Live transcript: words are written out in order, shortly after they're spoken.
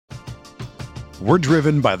We're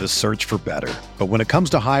driven by the search for better. But when it comes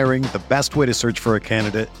to hiring, the best way to search for a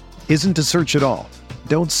candidate isn't to search at all.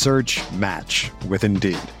 Don't search, match with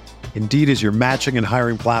Indeed. Indeed is your matching and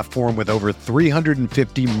hiring platform with over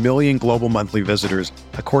 350 million global monthly visitors,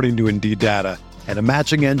 according to Indeed data, and a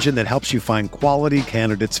matching engine that helps you find quality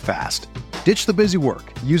candidates fast. Ditch the busy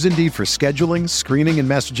work. Use Indeed for scheduling, screening, and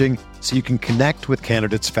messaging so you can connect with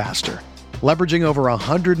candidates faster. Leveraging over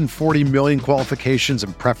 140 million qualifications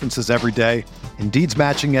and preferences every day, Indeed's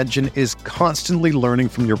matching engine is constantly learning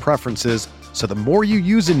from your preferences, so the more you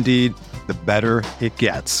use Indeed, the better it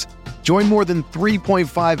gets. Join more than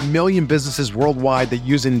 3.5 million businesses worldwide that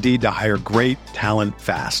use Indeed to hire great talent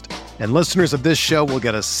fast. And listeners of this show will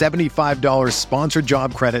get a $75 sponsored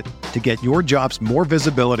job credit to get your jobs more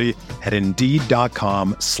visibility at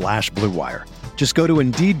Indeed.com/Blue Wire. Just go to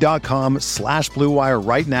Indeed.com/Blue Wire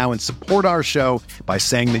right now and support our show by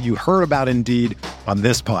saying that you heard about Indeed on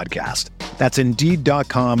this podcast. That's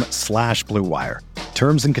Indeed.com/Blue Wire.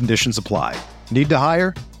 Terms and conditions apply. Need to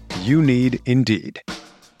hire? You need Indeed.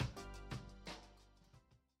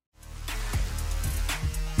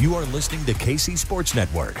 You are listening to KC Sports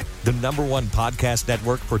Network, the #1 podcast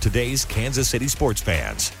network for today's Kansas City sports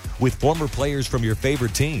fans. With former players from your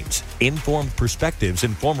favorite teams, informed perspectives,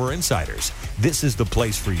 and former insiders, this is the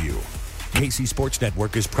place for you. KC Sports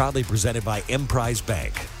Network is proudly presented by Emprise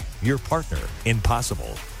Bank, your partner in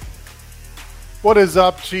possible. What is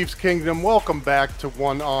up, Chiefs Kingdom? Welcome back to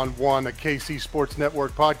One on One, a KC Sports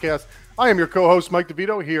Network podcast. I am your co-host, Mike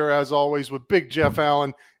DeVito, here as always with Big Jeff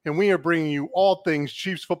Allen, and we are bringing you all things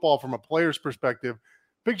Chiefs football from a player's perspective.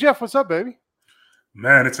 Big Jeff, what's up, baby?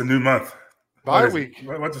 Man, it's a new month. Bye week.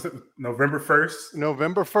 What's it? November 1st?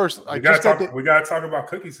 November 1st. We got to talk about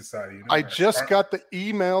Cookie Society. You know? I just got the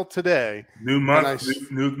email today. New month,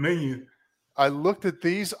 new menu. I looked at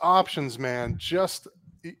these options, man. Just,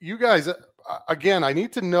 you guys, again, I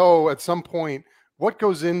need to know at some point what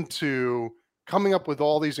goes into coming up with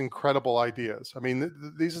all these incredible ideas. I mean,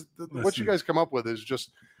 what you guys come up with is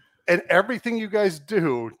just, and everything you guys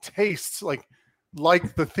do tastes like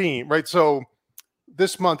the theme, right? So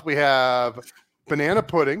this month we have banana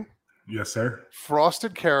pudding. Yes, sir.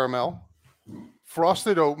 Frosted caramel,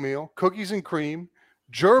 frosted oatmeal, cookies and cream,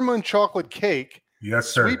 German chocolate cake. Yes,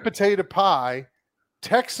 sir. Sweet potato pie,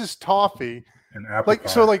 Texas toffee, and apple pie.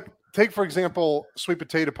 So take, for example, sweet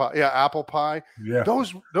potato pie. Yeah, apple pie. Yeah.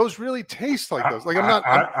 Those really taste like those. Like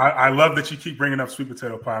I love that you keep bringing up sweet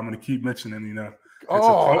potato pie. I'm going to keep mentioning,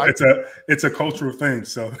 it's a cultural thing.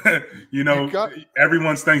 So,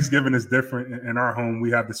 everyone's Thanksgiving is different. In our home, we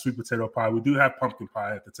have the sweet potato pie. We do have pumpkin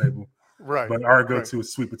pie at the table. Right. But our go-to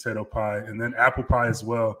is sweet potato pie and then apple pie as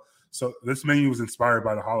well. So this menu was inspired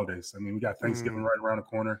by the holidays. I mean, we got Thanksgiving right around the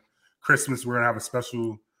corner. Christmas, we're going to have a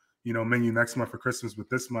special menu next month for Christmas, but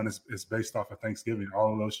this month is based off of Thanksgiving.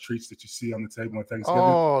 All of those treats that you see on the table on Thanksgiving.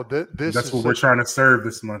 Oh, that's what we're trying to serve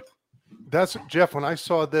this month. That's Jeff. When I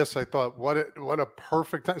saw this, I thought, what a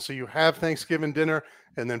perfect time. So you have Thanksgiving dinner,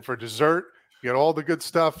 and then for dessert, you get all the good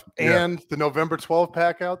stuff and the November 12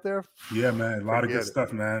 pack out there. Yeah, man, a lot of good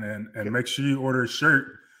stuff, man. And make sure you order a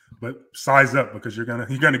shirt, but size up because you're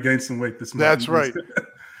gonna gain some weight this month. That's right.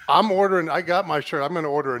 I'm ordering. I got my shirt. I'm going to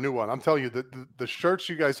order a new one. I'm telling you, the shirts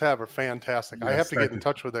you guys have are fantastic. Yes, I have to get in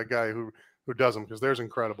touch with that guy who does them because they're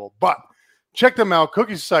incredible. But check them out,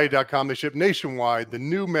 cookiesociety.com. They ship nationwide. The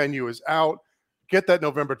new menu is out. Get that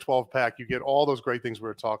November 12 pack. You get all those great things we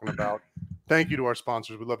were talking about. Thank you to our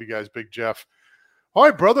sponsors. We love you guys, Big Jeff. All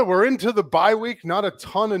right, brother, we're into the bye week. Not a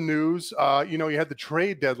ton of news. You had the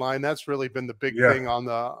trade deadline. That's really been the big thing on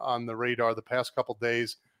the radar the past couple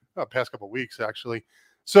days, past couple weeks, actually.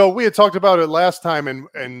 So we had talked about it last time,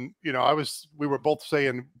 and we were both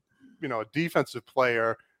saying, a defensive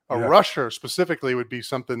player, a rusher specifically would be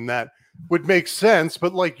something that would make sense.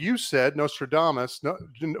 But like you said, Nostradamus,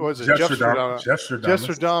 Jestradamus,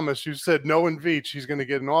 you said no in Veach, he's going to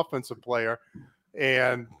get an offensive player,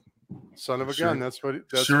 and son of a gun, that's what.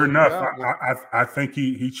 Sure enough, I think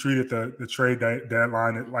he treated the trade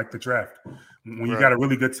deadline like the draft. When you got a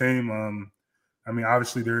really good team,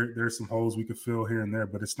 obviously there's some holes we could fill here and there,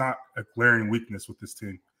 but it's not a glaring weakness with this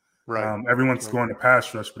team. Right. Everyone's going to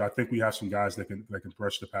pass rush, but I think we have some guys that can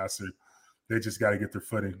rush the passer. They just got to get their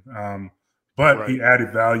footing. But he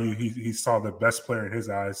added value. He saw the best player in his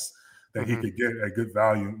eyes that he could get at good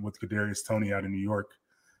value with Kadarius Toney out of New York.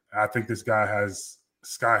 I think this guy has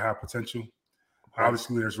sky high potential. Right.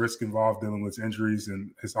 Obviously, there's risk involved dealing with injuries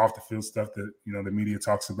and his off the field stuff that the media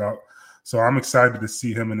talks about. So I'm excited to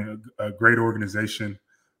see him in a great organization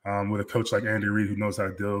with a coach like Andy Reid who knows how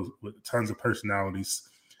to deal with tons of personalities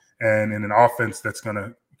and in an offense that's going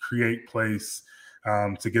to create plays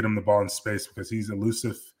to get him the ball in space because he's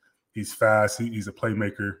elusive, he's fast, he's a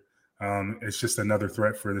playmaker. It's just another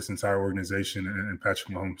threat for this entire organization and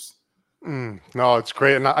Patrick Mahomes. No, it's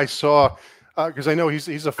great. And I saw because I know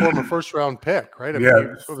he's a former first-round pick, right? I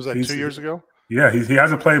mean, what was that, 2 years ago? Yeah, he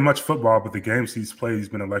hasn't played much football, but the games he's played, he's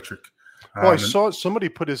been electric. Well, I saw somebody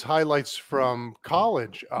put his highlights from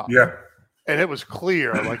college up. Yeah. And it was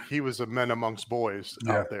clear, like he was a man amongst boys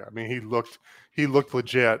out there. I mean, he looked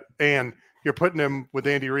legit. And you're putting him with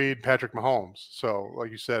Andy Reid, Patrick Mahomes. So,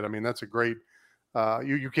 like you said, I mean, that's a great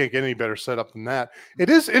you can't get any better setup than that. It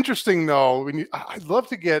is interesting, though. I'd love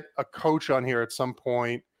to get a coach on here at some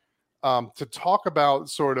point to talk about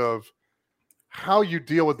sort of how you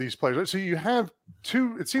deal with these players. So you have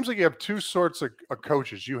it seems like you have two sorts of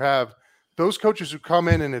coaches. You have those coaches who come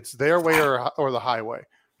in and it's their way or the highway.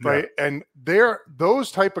 Right. Yeah. And they're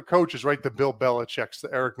those type of coaches, right? The Bill Belichick's,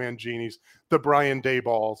 the Eric Manginis, the Brian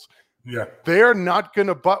Dayballs. Yeah. They're not going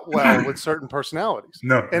to butt well with certain personalities.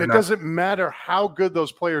 No. And it doesn't matter how good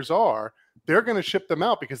those players are. They're going to ship them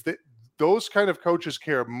out because those kind of coaches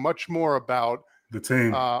care much more about the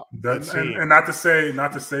team. And not to say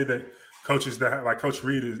that coaches that like Coach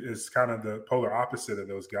Reid is kind of the polar opposite of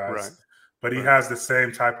those guys. Right. But he has the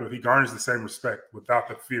same he garners the same respect without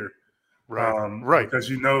the fear. Right. Because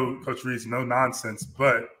Coach Reid's no nonsense,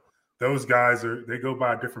 but those guys they go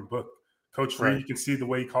by a different book. Coach Reid, you can see the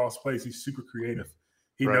way he calls plays. He's super creative.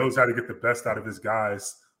 He knows how to get the best out of his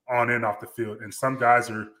guys on and off the field. And some guys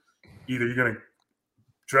are either you're going to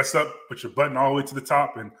dress up, put your button all the way to the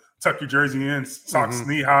top and tuck your jersey in, socks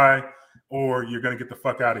knee high, or you're going to get the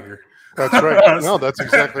fuck out of here. That's right. No, that's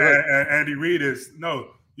exactly right. And Andy Reid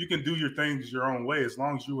you can do your things your own way as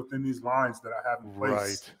long as you're within these lines that I have in place.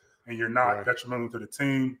 Right. And you're not detrimental to the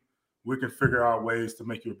team. We can figure out ways to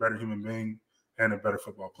make you a better human being and a better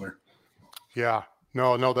football player. Yeah,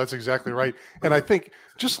 no, that's exactly right. And I think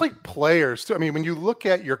just like players too, I mean, when you look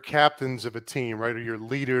at your captains of a team, right, or your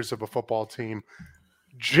leaders of a football team,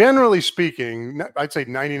 generally speaking, I'd say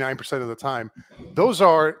 99% of the time, those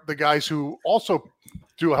are the guys who also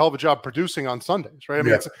do a hell of a job producing on Sundays, right? I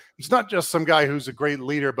mean, it's not just some guy who's a great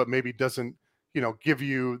leader, but maybe doesn't, give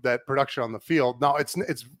you that production on the field. No, it's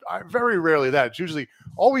very rarely that. It's usually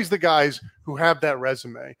always the guys who have that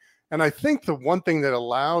resume. And I think the one thing that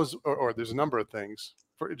allows, or there's a number of things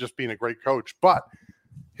for just being a great coach, but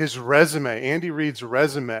his resume, Andy Reid's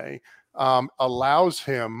resume, allows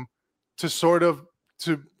him to sort of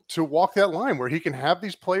to walk that line where he can have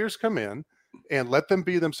these players come in and let them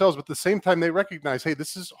be themselves, but at the same time they recognize, hey,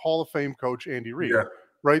 this is Hall of Fame coach Andy Reid. Yeah.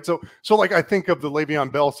 Right. So like I think of the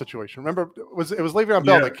Le'Veon Bell situation. Remember, it was Le'Veon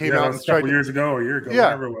Bell that came out a couple years ago or a year ago,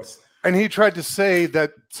 whatever it was. And he tried to say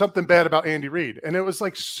that something bad about Andy Reid. And it was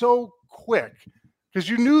like so quick because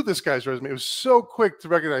you knew this guy's resume. It was so quick to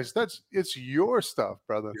recognize it's your stuff,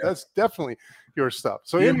 brother. Yeah. That's definitely your stuff.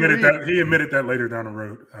 So he admitted that later down the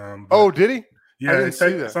road. Did he? Yeah,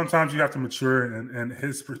 sometimes you have to mature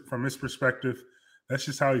and from his perspective, that's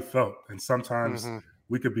just how he felt. And sometimes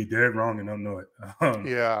we could be dead wrong and don't know it. Well,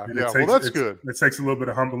 that's good. It takes a little bit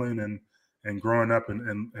of humbling and growing up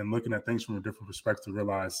and looking at things from a different perspective to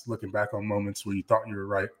realize, looking back on moments where you thought you were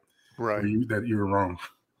right, that you were wrong.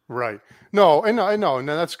 Right. No, I know. And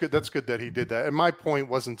that's good. That's good that he did that. And my point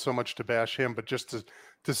wasn't so much to bash him, but just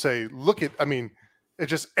to say, it's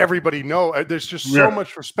just everybody there's just so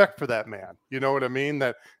much respect for that man. You know what I mean?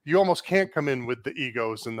 That you almost can't come in with the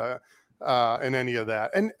egos and and any of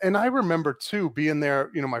that. And I remember too being there,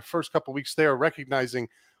 my first couple of weeks there, recognizing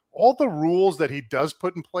all the rules that he does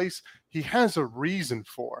put in place, he has a reason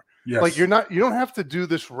for. Yes. Like you don't have to do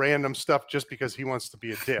this random stuff just because he wants to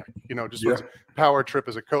be a dick, just power trip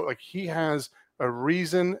as a coach. Like he has a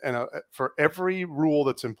reason for every rule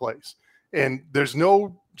that's in place. And there's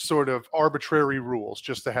no sort of arbitrary rules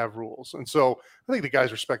just to have rules. And so I think the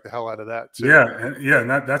guys respect the hell out of that too. And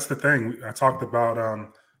that's the thing. I talked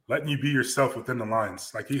about letting you be yourself within the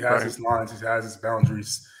lines. Like he has his lines, he has his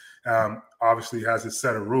boundaries. Obviously he has his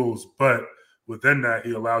set of rules, but within that,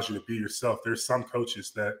 he allows you to be yourself. There's some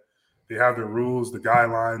coaches that they have their rules, the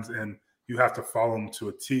guidelines, and you have to follow them to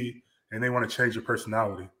a T, and they want to change your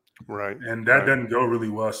personality. Right. And that doesn't go really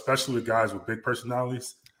well, especially with guys with big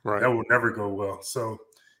personalities. Right. That will never go well. So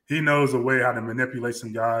he knows a way how to manipulate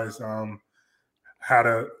some guys, he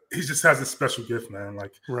just has a special gift, man.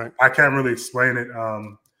 Like I can't really explain it.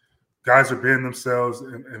 Guys are being themselves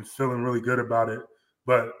and feeling really good about it,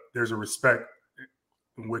 but there's a respect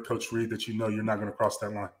with Coach Reid that you're not going to cross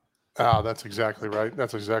that line. That's exactly right.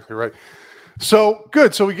 That's exactly right. So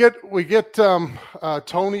good. So we get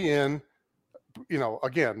Tony in.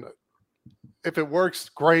 Again, if it works,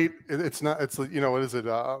 great. It's not. It's what is it?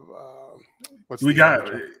 What's we the got?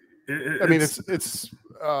 I mean, it's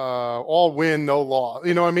all win, no loss.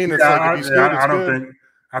 You know what I mean? It's yeah, like if he's good, I don't good. think.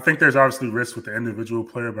 I think there's obviously risk with the individual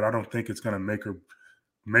player, but I don't think it's going to make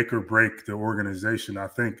or break the organization. I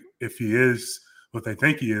think if he is what they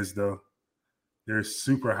think he is, though, there's a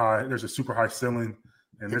super high ceiling,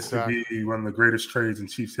 and this could be one of the greatest trades in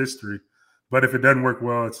Chiefs history. But if it doesn't work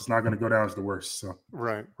well, it's not going to go down as the worst. So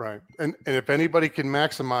right. And if anybody can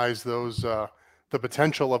maximize those the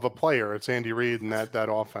potential of a player, it's Andy Reid and that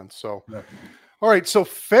offense. So yeah. All right, so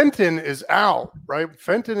Fenton is out, right?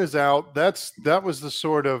 Fenton is out. That was the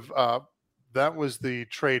sort of that was the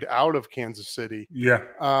trade out of Kansas City. Yeah.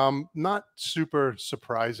 Not super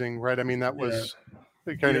surprising, right? I mean, that was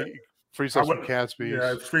kind of frees up some cap space.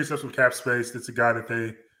 Yeah, it frees up some cap space. It's a guy that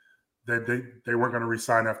they weren't going to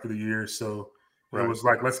re-sign after the year, so it was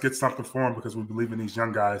like, let's get something for him because we believe in these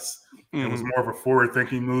young guys. Mm-hmm. It was more of a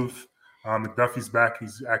forward-thinking move. McDuffie's back;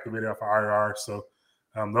 he's activated off of IR, so.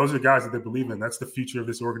 Those are guys that they believe in. That's the future of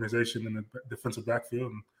this organization in the defensive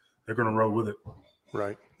backfield, and they're going to roll with it.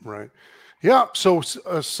 Right. Yeah, so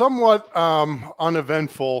somewhat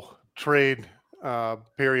uneventful trade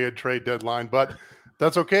deadline, but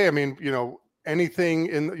that's okay. I mean, anything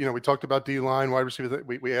in, we talked about D-line, wide receiver.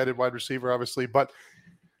 We added wide receiver, obviously, but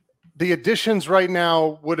the additions right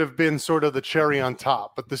now would have been sort of the cherry on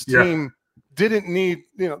top. But this team didn't need,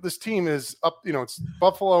 this team is up, it's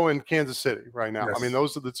Buffalo and Kansas City right now. Yes. I mean,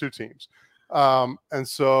 those are the two teams. And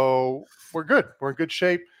so we're good. We're in good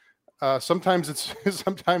shape. Sometimes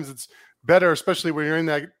it's better, especially when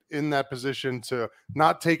you're in that position, to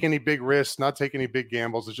not take any big risks, not take any big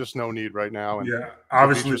gambles. There's just no need right now. And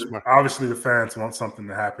obviously the fans want something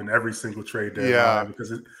to happen every single trade deadline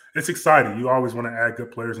because it's exciting. You always want to add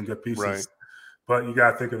good players and good pieces. Right. But you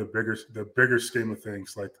got to think of the bigger scheme of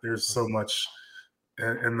things. Like there's so much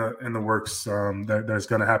in the works that's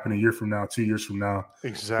going to happen a year from now, 2 years from now.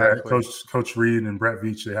 Exactly. Coach Reid and Brett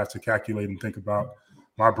Veach, they have to calculate and think about.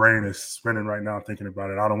 My brain is spinning right now thinking about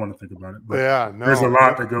it. I don't want to think about it. But there's a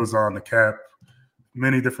lot that goes on the cap.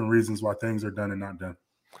 Many different reasons why things are done and not done.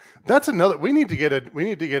 That's another. We need to get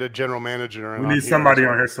a general manager. We need somebody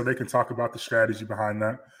on here so they can talk about the strategy behind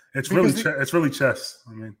that. It's really chess.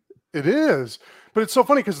 I mean. It is, but it's so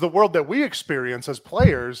funny because the world that we experience as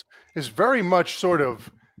players is very much sort of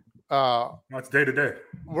it's day to day.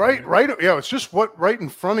 Right. Yeah, it's just right in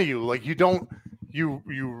front of you. Like and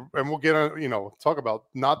we'll get on, talk about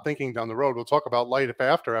not thinking down the road. We'll talk about life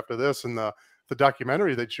after this and the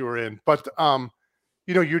documentary that you were in. But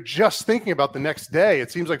you're just thinking about the next day.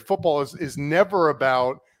 It seems like football is never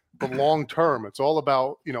about the long term. It's all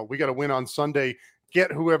about, we got to win on Sunday, get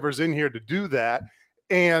whoever's in here to do that.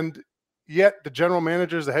 And yet the general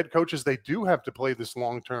managers, the head coaches, they do have to play this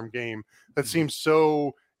long-term game that seems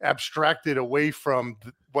so abstracted away from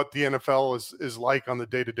what the NFL is like on the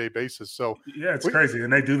day-to-day basis. So it's crazy.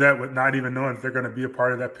 And they do that with not even knowing if they're going to be a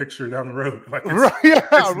part of that picture down the road. Like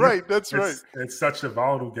That's right. It's such a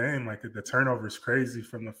volatile game. Like the turnover is crazy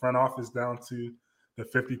from the front office down to the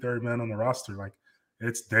 53rd man on the roster. Like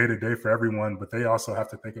it's day-to-day for everyone, but they also have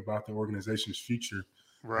to think about the organization's future.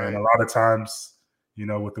 Right. And a lot of times,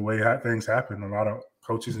 with the way things happen, a lot of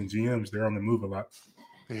coaches and GMs, they're on the move a lot.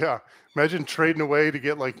 Yeah. Imagine trading away to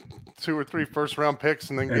get like 2 or 3 first-round picks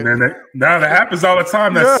and then that happens all the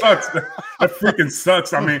time. That sucks. That freaking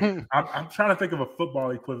sucks. I mean, I'm trying to think of a football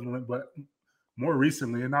equivalent, but more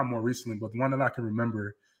recently, and not more recently, but the one that I can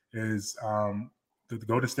remember is the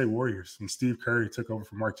Golden State Warriors when Steve Curry took over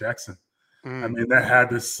for Mark Jackson. I mean, that had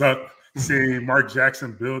to suck seeing Mark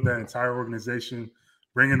Jackson build that entire organization,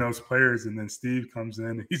 bringing those players, and then Steve comes in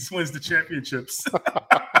and he wins the championships.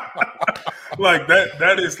 Like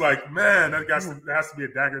that is like, man, that has to be a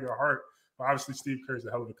dagger to the heart. But obviously, Steve Kerr's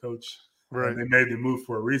a hell of a coach. Right. And they made the move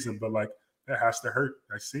for a reason, but like that has to hurt.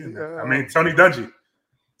 I see him. I mean, Tony Dungy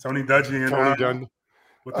and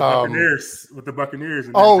with the Buccaneers.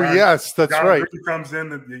 And yes, that's right. Ricky comes in,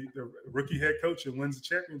 the rookie head coach, and wins the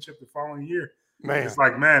championship the following year. Man, it's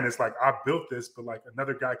like I built this, but like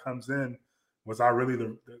another guy comes in. Was I really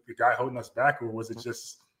the guy holding us back, or was it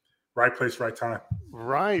just right place, right time?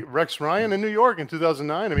 Right. Rex Ryan in New York in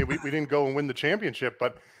 2009. I mean, we didn't go and win the championship,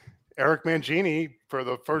 but Eric Mangini for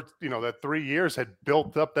the first, that 3 years had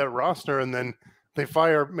built up that roster, and then they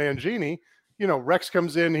fire Mangini. Rex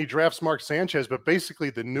comes in, he drafts Mark Sanchez, but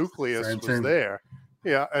basically the nucleus was there.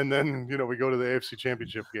 Yeah. And then, we go to the AFC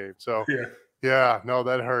Championship game. So, no,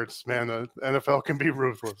 that hurts, man. The NFL can be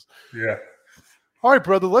ruthless. Yeah. All right,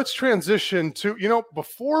 brother, let's transition to,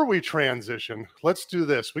 before we transition, let's do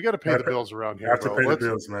this. We got to pay the bills around here. You have to pay the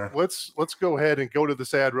bills, man. Let's go ahead and go to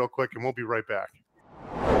this ad real quick, and we'll be right back.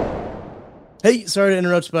 Hey, sorry to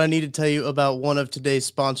interrupt, but I need to tell you about one of today's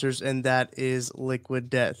sponsors, and that is Liquid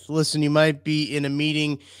Death. Listen, you might be in a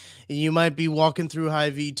meeting, you might be walking through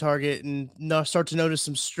Hy-Vee, Target, and start to notice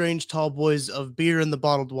some strange tall boys of beer in the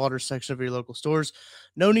bottled water section of your local stores.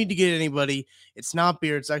 No need to get anybody. It's not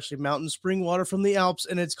beer. It's actually mountain spring water from the Alps,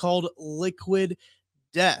 and it's called Liquid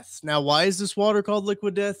Death. Now, why is this water called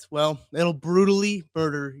Liquid Death? Well, it'll brutally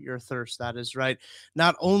murder your thirst. That is right.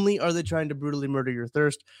 Not only are they trying to brutally murder your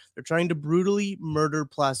thirst, they're trying to brutally murder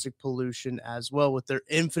plastic pollution as well with their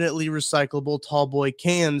infinitely recyclable tallboy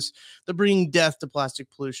cans. They're bringing death to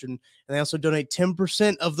plastic pollution, and they also donate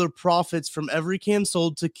 10% of their profits from every can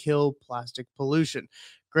sold to kill plastic pollution.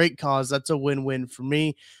 Great cause. That's a win-win for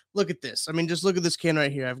me. Look at this. I mean, just look at this can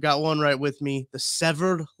right here. I've got one right with me. The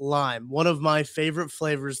Severed Lime, one of my favorite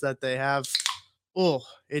flavors that they have. Oh,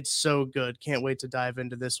 it's so good. Can't wait to dive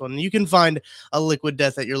into this one. You can find a Liquid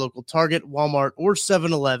Death at your local Target, Walmart, or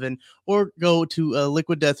 7-Eleven, or go to a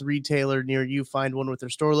Liquid Death retailer near you. Find one with their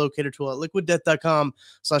store locator tool at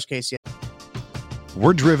liquiddeath.com/KC.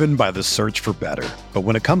 We're driven by the search for better. But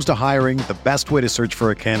when it comes to hiring, the best way to search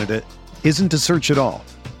for a candidate isn't to search at all.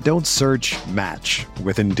 Don't search, match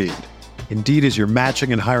with Indeed. Indeed is your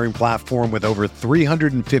matching and hiring platform with over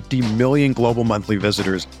 350 million global monthly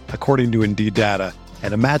visitors, according to Indeed data,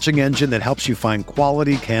 and a matching engine that helps you find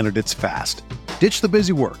quality candidates fast. Ditch the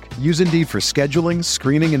busy work. Use Indeed for scheduling,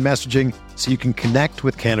 screening, and messaging so you can connect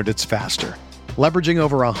with candidates faster. Leveraging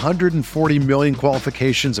over 140 million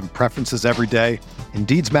qualifications and preferences every day,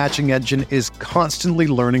 Indeed's matching engine is constantly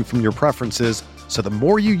learning from your preferences, so the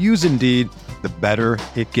more you use Indeed, the better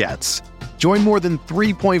it gets. Join more than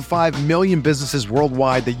 3.5 million businesses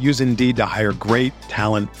worldwide that use Indeed to hire great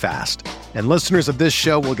talent fast. And listeners of this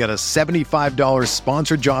show will get a $75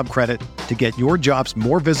 sponsored job credit to get your jobs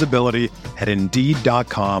more visibility at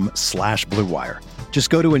Indeed.com/Blue Wire.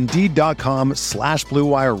 Just go to Indeed.com/Blue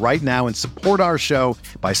Wire right now and support our show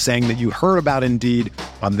by saying that you heard about Indeed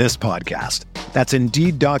on this podcast. That's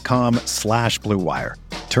Indeed.com/Blue Wire.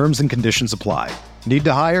 Terms and conditions apply. Need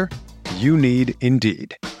to hire? You need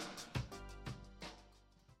Indeed.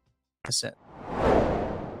 That's it.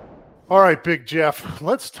 All right, Big Jeff,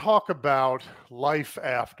 let's talk about life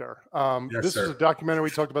after. This is a documentary. We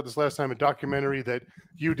talked about this last time, a documentary that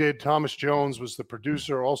you did. Thomas Jones was the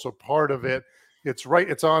producer, also part of it. It's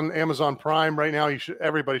on Amazon Prime right now.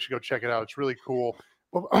 Everybody should go check it out. It's really cool.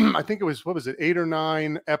 Well, I think it was, 8 or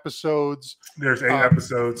 9 episodes? There's 8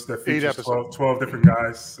 episodes that features 12 different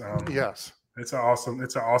guys. Yes. It's an awesome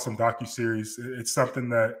docuseries. It's something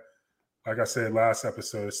that, like I said last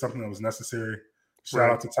episode, it's something that was necessary. Shout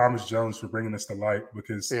out to Thomas Jones for bringing this to light,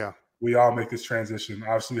 because we all make this transition.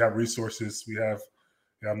 Obviously, we have resources. We have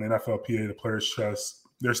the NFLPA, the Players Trust.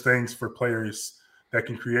 There's things for players that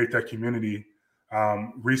can create that community,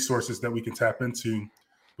 resources that we can tap into.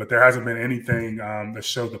 But there hasn't been anything that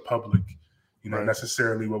showed the public,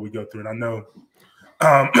 necessarily what we go through. And I know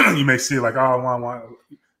you may see like,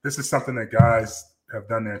 this is something that guys have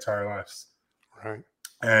done their entire lives. Right.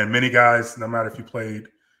 And many guys, no matter if you played,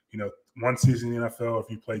 one season in the NFL, or if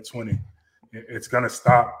you played 20, it's going to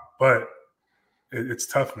stop. But it's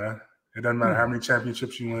tough, man. It doesn't matter how many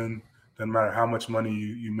championships you win. Doesn't matter how much money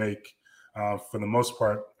you make. For the most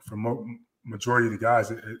part, for majority of the guys,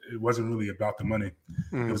 it wasn't really about the money.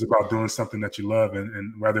 It was about doing something that you love.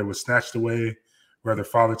 And whether it was snatched away, whether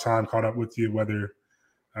father time caught up with you, whether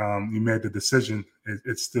you made the decision,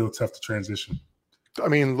 it's still tough to transition. I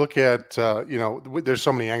mean, look at, there's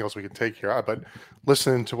so many angles we can take here, but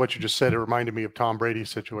listening to what you just said, it reminded me of Tom Brady's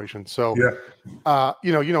situation. So, we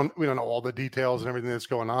don't know all the details and everything that's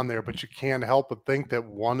going on there, but you can't help but think that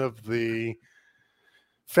one of the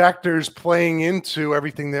factors playing into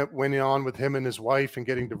everything that went on with him and his wife and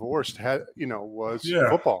getting divorced was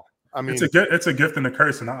football. I mean, it's a gift and a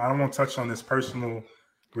curse. And I don't want to touch on this personal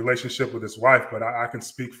relationship with his wife, but I can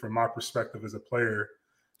speak from my perspective as a player.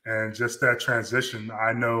 And just that transition,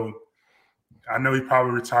 I know he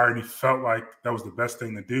probably retired and he felt like that was the best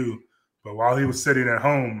thing to do. But while he was sitting at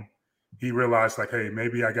home, he realized like, hey,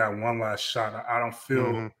 maybe I got one last shot. I don't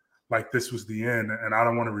feel like this was the end, and I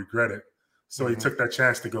don't want to regret it. So he took that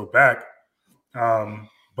chance to go back.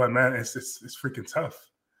 But man, it's freaking tough.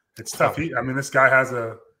 It's tough. This guy has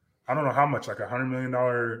I don't know how much, like $100 million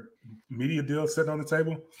media deal sitting on the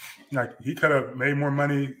table. Like, he could have made more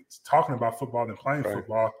money talking about football than playing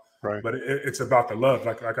football. Right. But it's about the love.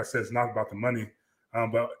 Like I said, it's not about the money.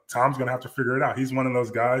 But Tom's going to have to figure it out. He's one of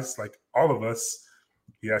those guys, like all of us.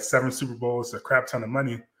 He has 7 Super Bowls, a crap ton of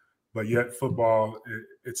money, but yet football,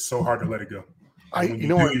 it's so hard to let it go.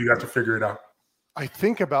 You have to figure it out. I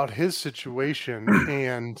think about his situation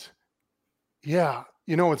and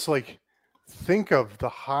it's like think of the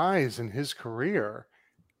highs in his career,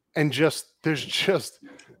 and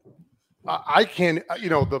I can't,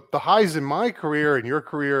 the highs in my career and your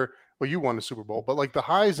career. Well, you won the Super Bowl, but like the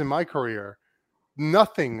highs in my career,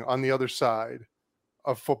 nothing on the other side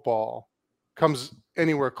of football comes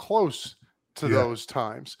anywhere close to those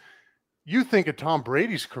times. You think of Tom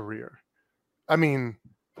Brady's career. I mean,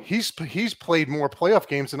 he's played more playoff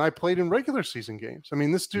games than I played in regular season games. I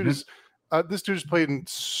mean, this dude has played in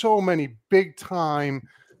so many big time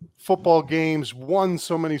football games, won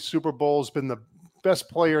so many Super Bowls, been the best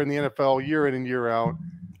player in the NFL year in and year out.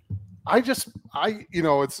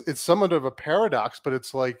 It's somewhat of a paradox, but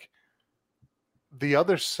it's like the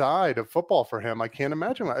other side of football for him. I can't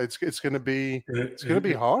imagine. It's going to be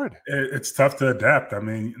hard. It's tough to adapt. I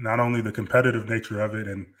mean, not only the competitive nature of it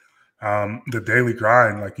and the daily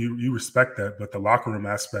grind, like you respect that, but the locker room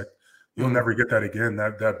aspect, you'll never get that again.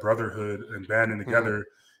 That brotherhood and banding together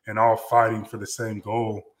and all fighting for the same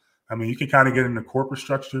goal. I mean, you can kind of get into corporate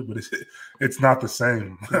structure, but it's not the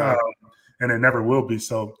same, and it never will be.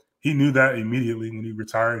 So he knew that immediately when he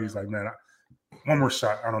retired. He's like, man, one more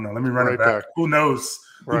shot. I don't know. Let me run it back. Who knows?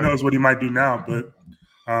 Who knows what he might do now? But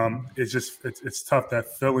it's tough.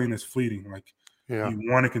 That feeling is fleeting. Like you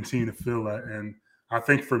want to continue to feel that. And I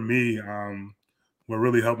think for me, what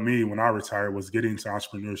really helped me when I retired was getting into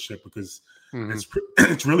entrepreneurship, because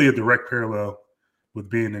it's really a direct parallel with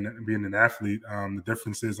being an athlete. The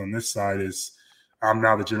difference is on this side is I'm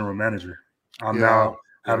now the general manager. I'm now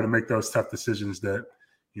having to make those tough decisions that,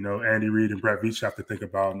 Andy Reid and Brett Veach have to think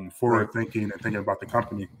about, and forward thinking and thinking about the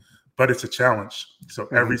company. But it's a challenge. So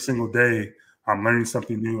every single day I'm learning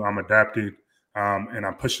something new, I'm adapting, and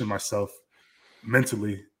I'm pushing myself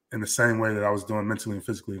mentally in the same way that I was doing mentally and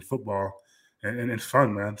physically in football. And it's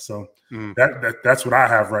fun, man. So that's what I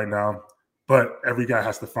have right now. But every guy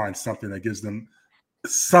has to find something that gives them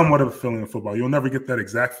somewhat of a feeling of football. You'll never get that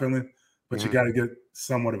exact feeling, but you got to get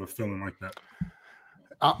somewhat of a feeling like that.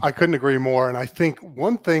 I couldn't agree more. And I think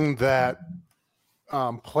one thing that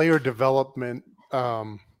player development,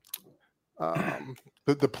 the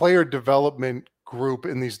player development group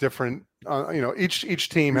in these different, each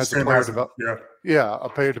team has a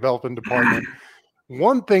player development department.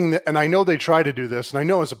 One thing that, and I know they try to do this, and I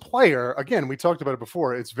know as a player, again, we talked about it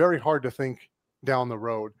before, it's very hard to think down the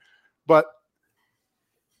road. But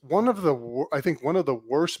one of the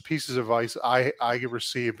worst pieces of advice I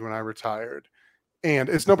received when I retired, and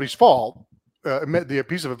it's nobody's fault. The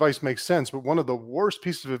piece of advice makes sense, but one of the worst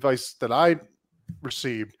pieces of advice that I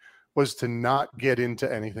received was to not get into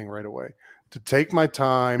anything right away, to take my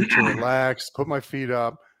time, to relax, put my feet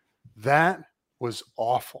up. That was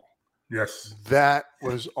awful. Yes. That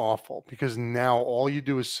was awful, because now all you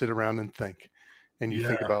do is sit around and think. And you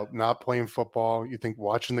think about not playing football. You think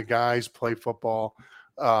watching the guys play football.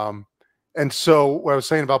 And so what I was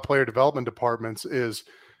saying about player development departments is,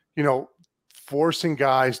 forcing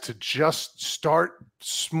guys to just start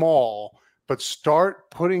small, but start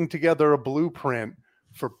putting together a blueprint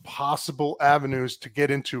for possible avenues to get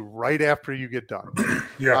into right after you get done.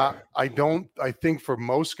 I think for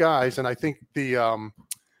most guys, and I think the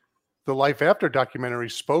Life After documentary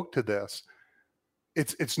spoke to this,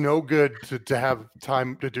 it's no good to have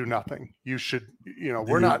time to do nothing. You should,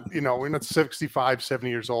 we're not 65, 70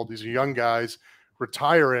 years old. These are young guys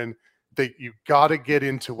retiring. You got to get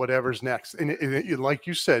into whatever's next. And like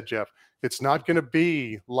you said, Jeff, it's not going to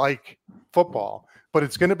be like football, but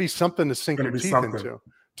it's going to be something to sink your teeth into,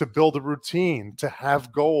 to build a routine, to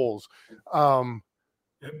have goals. I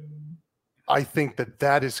think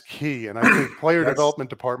that is key. And I think player development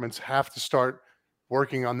departments have to start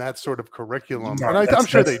working on that sort of curriculum. And I'm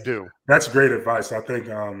sure they do. That's great advice. I think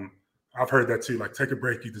I've heard that too. Like, take a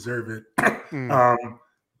break, you deserve it.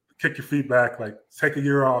 Kick your feet back, like take a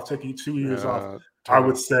year off, take 2 years off. I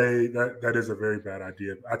would say that is a very bad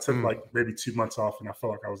idea. I took like maybe 2 months off, and I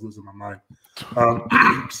felt like I was losing my mind.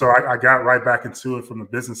 So I got right back into it from the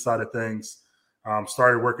business side of things.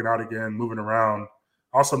 Started working out again, moving around.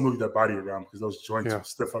 Also moved that body around, because those joints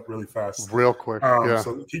stiff up really fast. Real quick.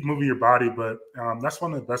 So keep moving your body. But that's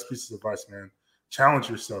one of the best pieces of advice, man.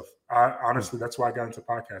 Challenge yourself. Honestly, that's why I got into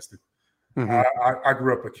podcasting. I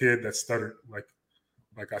grew up a kid that stuttered.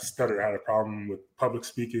 Like I stuttered, I had a problem with public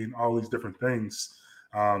speaking, all these different things.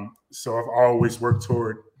 So I've always worked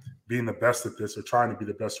toward being the best at this, or trying to be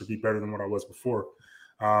the best, or be better than what I was before,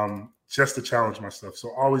 just to challenge myself.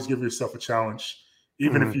 So always give yourself a challenge.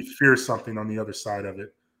 Even if you fear something on the other side of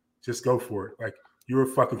it, just go for it. Like, you're a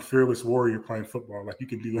fucking fearless warrior playing football. Like, you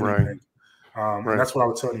can do anything. And that's what I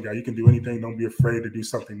would tell you guys. You can do anything. Don't be afraid to do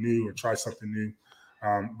something new or try something new,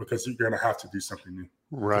 because you're going to have to do something new.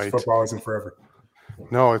 Right. Football isn't forever.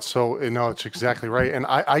 No, it's exactly right. And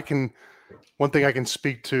one thing I can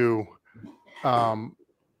speak to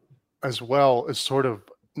as well is sort of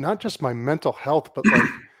not just my mental health, but like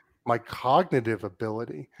my cognitive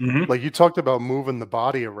ability. Mm-hmm. Like you talked about moving the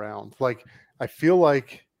body around. Like I feel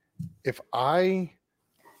like if I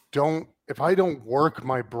don't work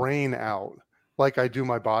my brain out like I do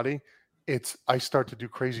my body, I start to do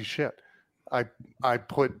crazy shit. I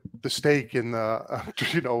put the steak in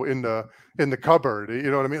the in the cupboard.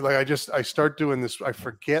 You know what I mean? Like I start doing this. I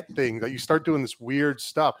forget things. That you start doing this weird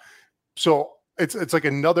stuff. So it's like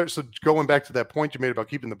another. So going back to that point you made about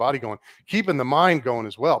keeping the body going, keeping the mind going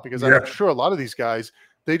as well. Because I'm sure a lot of these guys,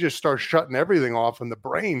 they just start shutting everything off, and the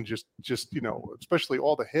brain just especially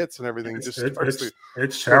all the hits and everything.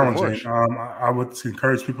 It's challenging. I would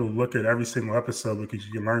encourage people to look at every single episode because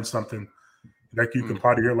you can learn something that you can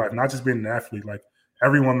apply to your life. Not just being an athlete. Like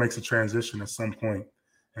everyone makes a transition at some point,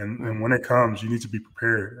 and when it comes, you need to be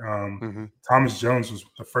prepared. Thomas Jones was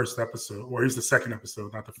the first episode, or he's the second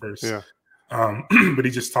episode, not the first. Yeah. But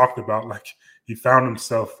he just talked about like he found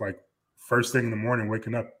himself like first thing in the morning,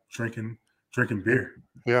 waking up, drinking beer.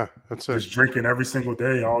 Yeah, that's it. Just drinking every single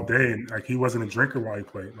day, all day. And like he wasn't a drinker while he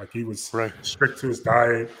played. Like he was strict to his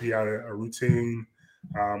diet. He had a routine.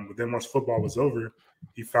 But then once football was over,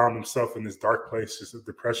 he found himself in this dark place, just of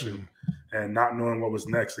depression and not knowing what was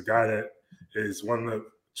next. A guy that is one of the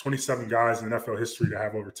 27 guys in NFL history to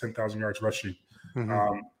have over 10,000 yards rushing.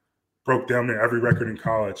 Broke down there every record in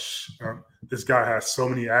college. This guy has so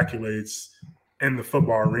many accolades in the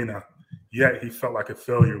football arena, yet he felt like a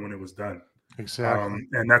failure when it was done. Exactly.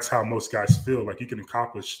 And that's how most guys feel. Like you can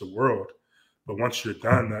accomplish the world, but once you're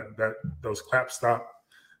done, that those claps stop.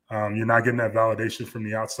 You're not getting that validation from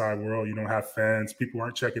the outside world. You don't have fans. People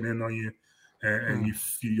aren't checking in on you, and you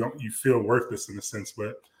feel worthless in a sense.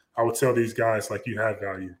 But I would tell these guys, like, you have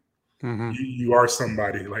value. You are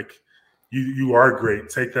somebody. Like you are great.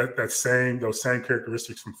 Take those same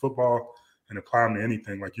characteristics from football and apply them to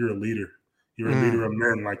anything. Like you're a leader. You're a leader of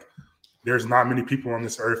men. Like there's not many people on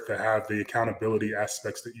this earth that have the accountability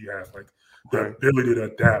aspects that you have. Like the ability to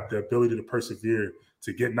adapt, the ability to persevere,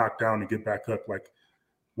 to get knocked down and get back up. Like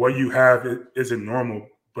what you have isn't normal,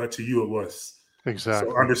 but to you it was.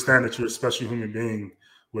 Exactly. So understand that you're a special human being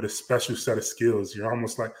with a special set of skills. You're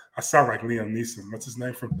almost like, I sound like Liam Neeson. What's his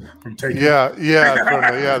name from Taken? Yeah.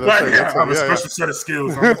 I have a special set of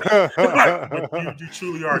skills. But you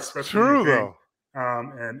truly are a special human being. Though.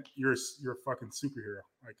 And you're a fucking superhero.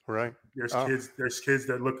 Like there's kids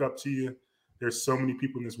that look up to you. There's so many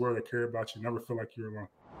people in this world that care about you. Never feel like you're alone.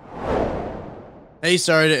 Hey,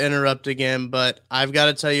 sorry to interrupt again, but I've got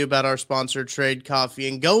to tell you about our sponsor, Trade Coffee.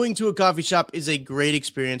 And going to a coffee shop is a great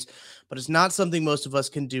experience, but it's not something most of us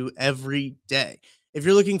can do every day. If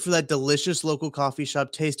you're looking for that delicious local coffee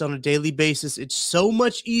shop taste on a daily basis, it's so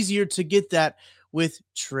much easier to get that with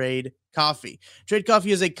Trade Coffee. Trade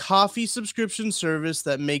Coffee is a coffee subscription service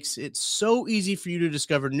that makes it so easy for you to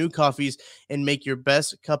discover new coffees and make your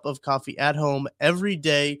best cup of coffee at home every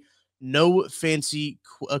day. No fancy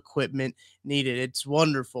equipment needed. It's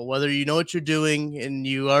wonderful. Whether you know what you're doing and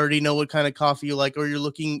you already know what kind of coffee you like, or you're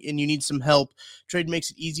looking and you need some help, Trade makes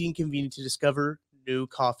it easy and convenient to discover new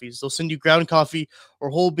coffees. They'll send you ground coffee or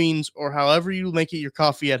whole beans or however you make it your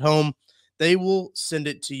coffee at home. They will send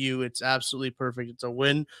it to you. It's absolutely perfect. It's a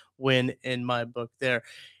win-win in my book there.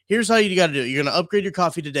 Here's how you got to do it. You're going to upgrade your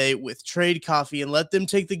coffee today with Trade Coffee and let them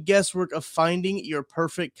take the guesswork of finding your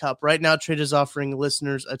perfect cup. Right now, Trade is offering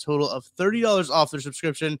listeners a total of $30 off their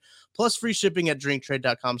subscription, plus free shipping at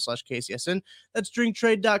drinktrade.com/KCSN. That's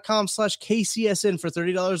drinktrade.com/KCSN for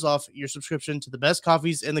 $30 off your subscription to the best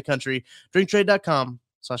coffees in the country.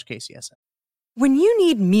 drinktrade.com/KCSN. When you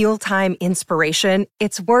need mealtime inspiration,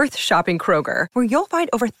 it's worth shopping Kroger, where you'll find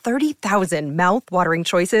over 30,000 mouth-watering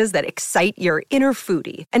choices that excite your inner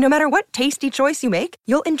foodie. And no matter what tasty choice you make,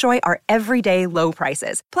 you'll enjoy our everyday low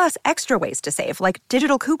prices, plus extra ways to save, like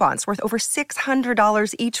digital coupons worth over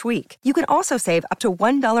 $600 each week. You can also save up to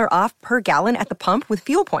 $1 off per gallon at the pump with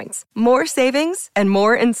fuel points. More savings and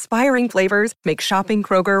more inspiring flavors make shopping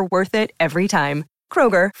Kroger worth it every time.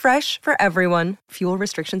 Kroger, fresh for everyone. Fuel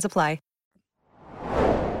restrictions apply.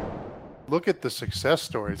 Look at the success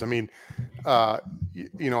stories. I mean, I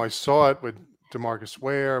saw it with DeMarcus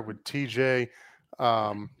Ware, with TJ,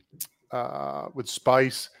 with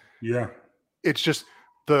Spice. Yeah. It's just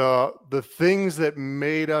the things that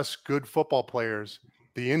made us good football players,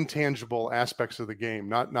 the intangible aspects of the game,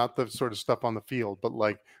 not the sort of stuff on the field, but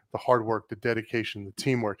like the hard work, the dedication, the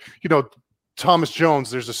teamwork. Thomas Jones,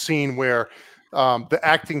 there's a scene where the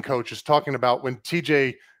acting coach is talking about when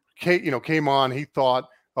TJ came on, he thought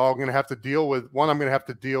I'm going to have to deal with I'm going to have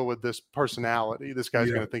to deal with this personality. This guy's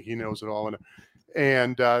going to think he knows it all.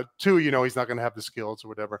 And 2, he's not going to have the skills or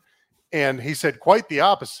whatever. And he said quite the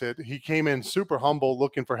opposite. He came in super humble,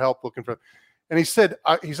 looking for help, and he said,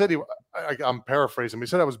 I'm paraphrasing. He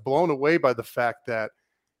said, I was blown away by the fact that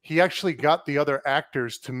he actually got the other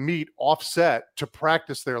actors to meet offset to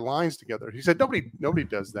practice their lines together. He said, nobody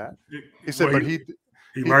does that. He said, but he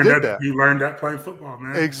learned that. He learned that playing football,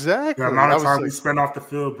 man. Exactly. The amount of time we spend off the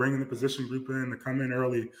field, bringing the position group in to come in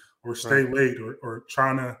early or stay late or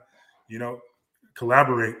trying to,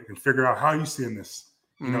 collaborate and figure out how you seeing this.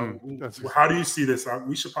 How do you see this?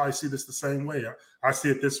 We should probably see this the same way. I see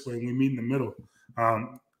it this way. We meet in the middle.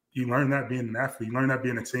 You learn that being an athlete. You learn that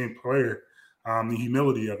being a team player. The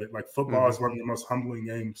humility of it. Like football is one of the most humbling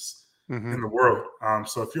games in the world.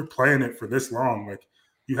 So if you're playing it for this long, like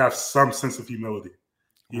you have some sense of humility.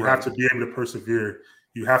 You have to be able to persevere.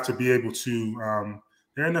 You have to be able to.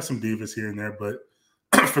 There are some divas here and there, but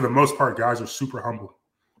for the most part, guys are super humble.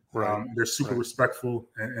 They're super respectful,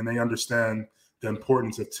 and they understand the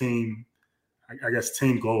importance of team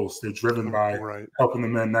goals. They're driven by helping the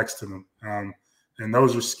men next to them. And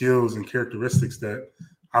those are skills and characteristics that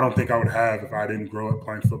I don't think I would have if I didn't grow up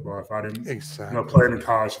playing football, if I didn't play in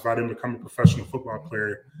college, if I didn't become a professional football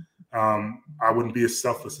player. I wouldn't be as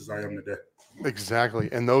selfless as I am today. Exactly.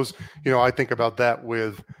 And those, I think about that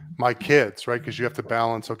with my kids, right? Because you have to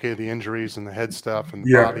balance, the injuries and the head stuff and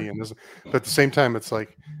the body and this. But at the same time, it's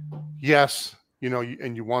like, yes,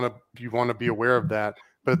 and you want to be aware of that.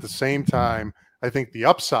 But at the same time, I think the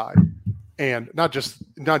upside, and not just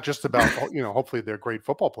about, hopefully they're great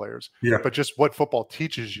football players, but just what football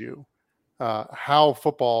teaches you, how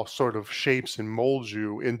football sort of shapes and molds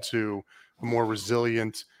you into a more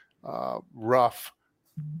resilient, rough,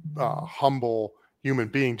 humble human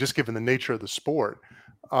being, just given the nature of the sport.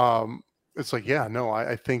 It's like,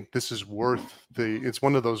 I think this is worth it's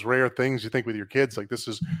one of those rare things you think with your kids, like this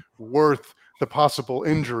is worth the possible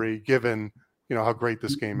injury given, how great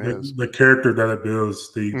this game is. The character that it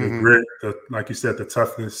builds, the grit, like you said, the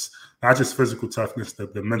toughness, not just physical toughness, the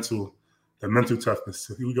mental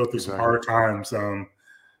toughness. We go through some hard times.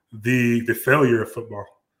 The failure of football,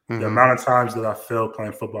 the amount of times that I failed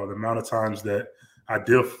playing football, the amount of times that I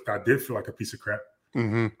did feel like a piece of crap.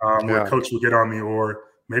 Where coach would get on me, or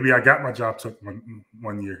maybe I got my job took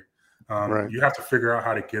one year. You have to figure out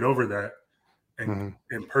how to get over that and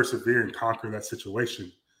persevere and conquer that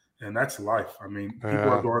situation. And that's life. I mean, people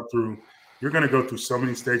are going through, you're going to go through so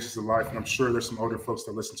many stages of life. And I'm sure there's some older folks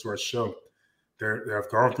that listen to our show. They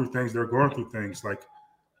have gone through things. They're going through things like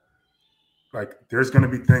there's going to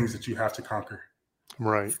be things that you have to conquer.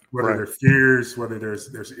 Right. Whether they're fears, whether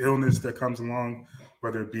there's illness that comes along,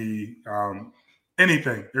 whether it be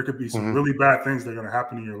anything. There could be some really bad things that are going to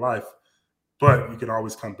happen in your life, but you can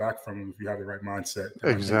always come back from them if you have the right mindset.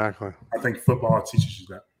 Exactly. I think football teaches you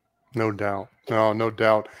that. No doubt. No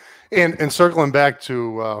doubt. And circling back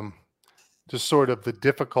to just sort of the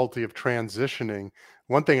difficulty of transitioning,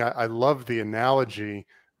 one thing I love the analogy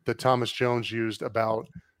that Thomas Jones used about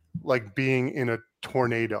like being in a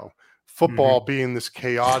tornado. Football being this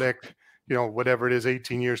chaotic, whatever it is,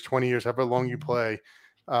 18 years, 20 years, however long you play,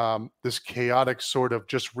 this chaotic sort of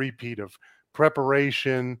just repeat of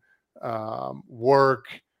preparation, work,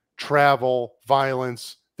 travel,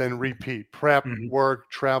 violence, then repeat, prep, work,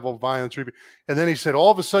 travel, violence, repeat. And then he said, all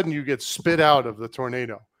of a sudden you get spit out of the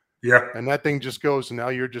tornado. Yeah. And that thing just goes, and now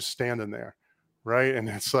you're just standing there. Right. And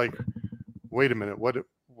it's like, wait a minute,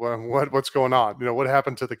 what's going on? What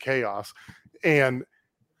happened to the chaos? And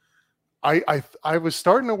I was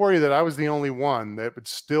starting to worry that I was the only one that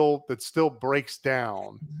still breaks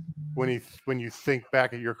down when you think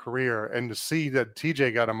back at your career, and to see that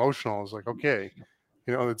TJ got emotional, I was like, okay,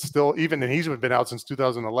 it's still, even, and he's been out since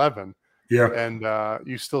 2011. Yeah. And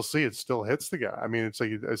you still see it still hits the guy. I mean, it's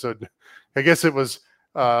like, I guess it was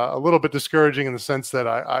a little bit discouraging in the sense that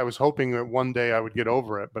I was hoping that one day I would get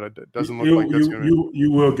over it, but it doesn't look like that's going to.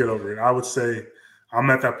 You will get over it. I would say I'm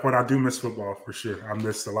at that point. I do miss football for sure. I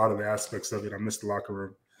missed a lot of the aspects of it. I missed the locker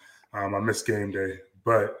room. I miss game day,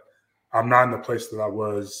 but I'm not in the place that I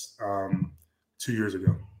was 2 years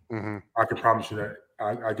ago. I can promise you that.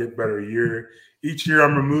 I get better each year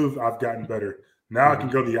I'm removed. I've gotten better. Now I can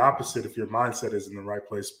go the opposite if your mindset is in the right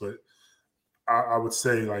place. But I would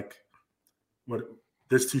say, like,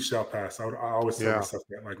 this too shall pass. I always tell myself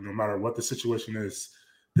that, like, no matter what the situation is,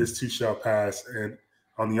 this too shall pass. And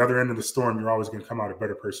on the other end of the storm, you're always going to come out a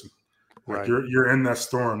better person. Like, you're in that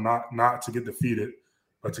storm, not to get defeated,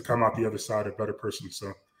 but to come out the other side a better person.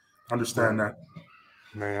 So understand that.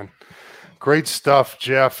 Man, great stuff,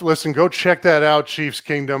 Jeff. Listen, go check that out, Chiefs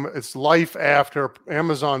Kingdom. It's Life After,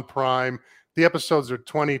 Amazon Prime. The episodes are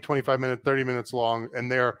 20, 25 minutes, 30 minutes long,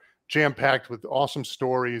 and they're jam-packed with awesome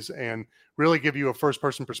stories and really give you a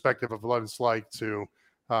first-person perspective of what it's like to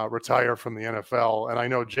retire from the NFL. And I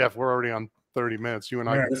know, Jeff, we're already on 30 minutes. You and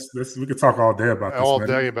I we could talk all day about this. All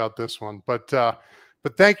day about this one. But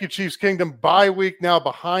thank you, Chiefs Kingdom. Bye week now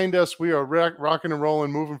behind us. We are rocking and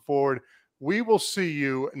rolling, moving forward. We will see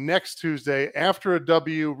you next Tuesday after a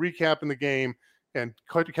W, recapping the game and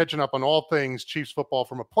catching up on all things Chiefs football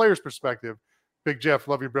from a player's perspective. Big Jeff,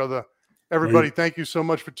 love you, brother. Everybody, thank you so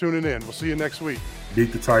much for tuning in. We'll see you next week.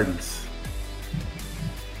 Beat the Titans.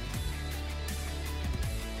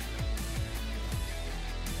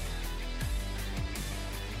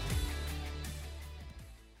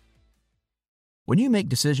 When you make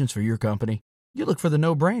decisions for your company, you look for the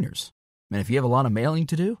no-brainers. And if you have a lot of mailing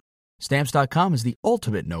to do, Stamps.com is the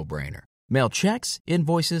ultimate no-brainer. Mail checks,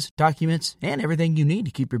 invoices, documents, and everything you need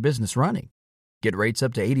to keep your business running. Get rates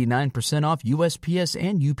up to 89% off USPS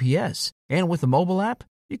and UPS. And with the mobile app,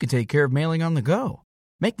 you can take care of mailing on the go.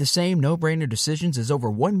 Make the same no-brainer decisions as over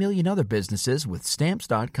 1 million other businesses with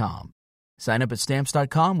Stamps.com. Sign up at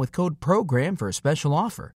Stamps.com with code PROGRAM for a special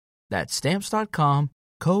offer. That's Stamps.com,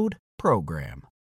 code PROGRAM.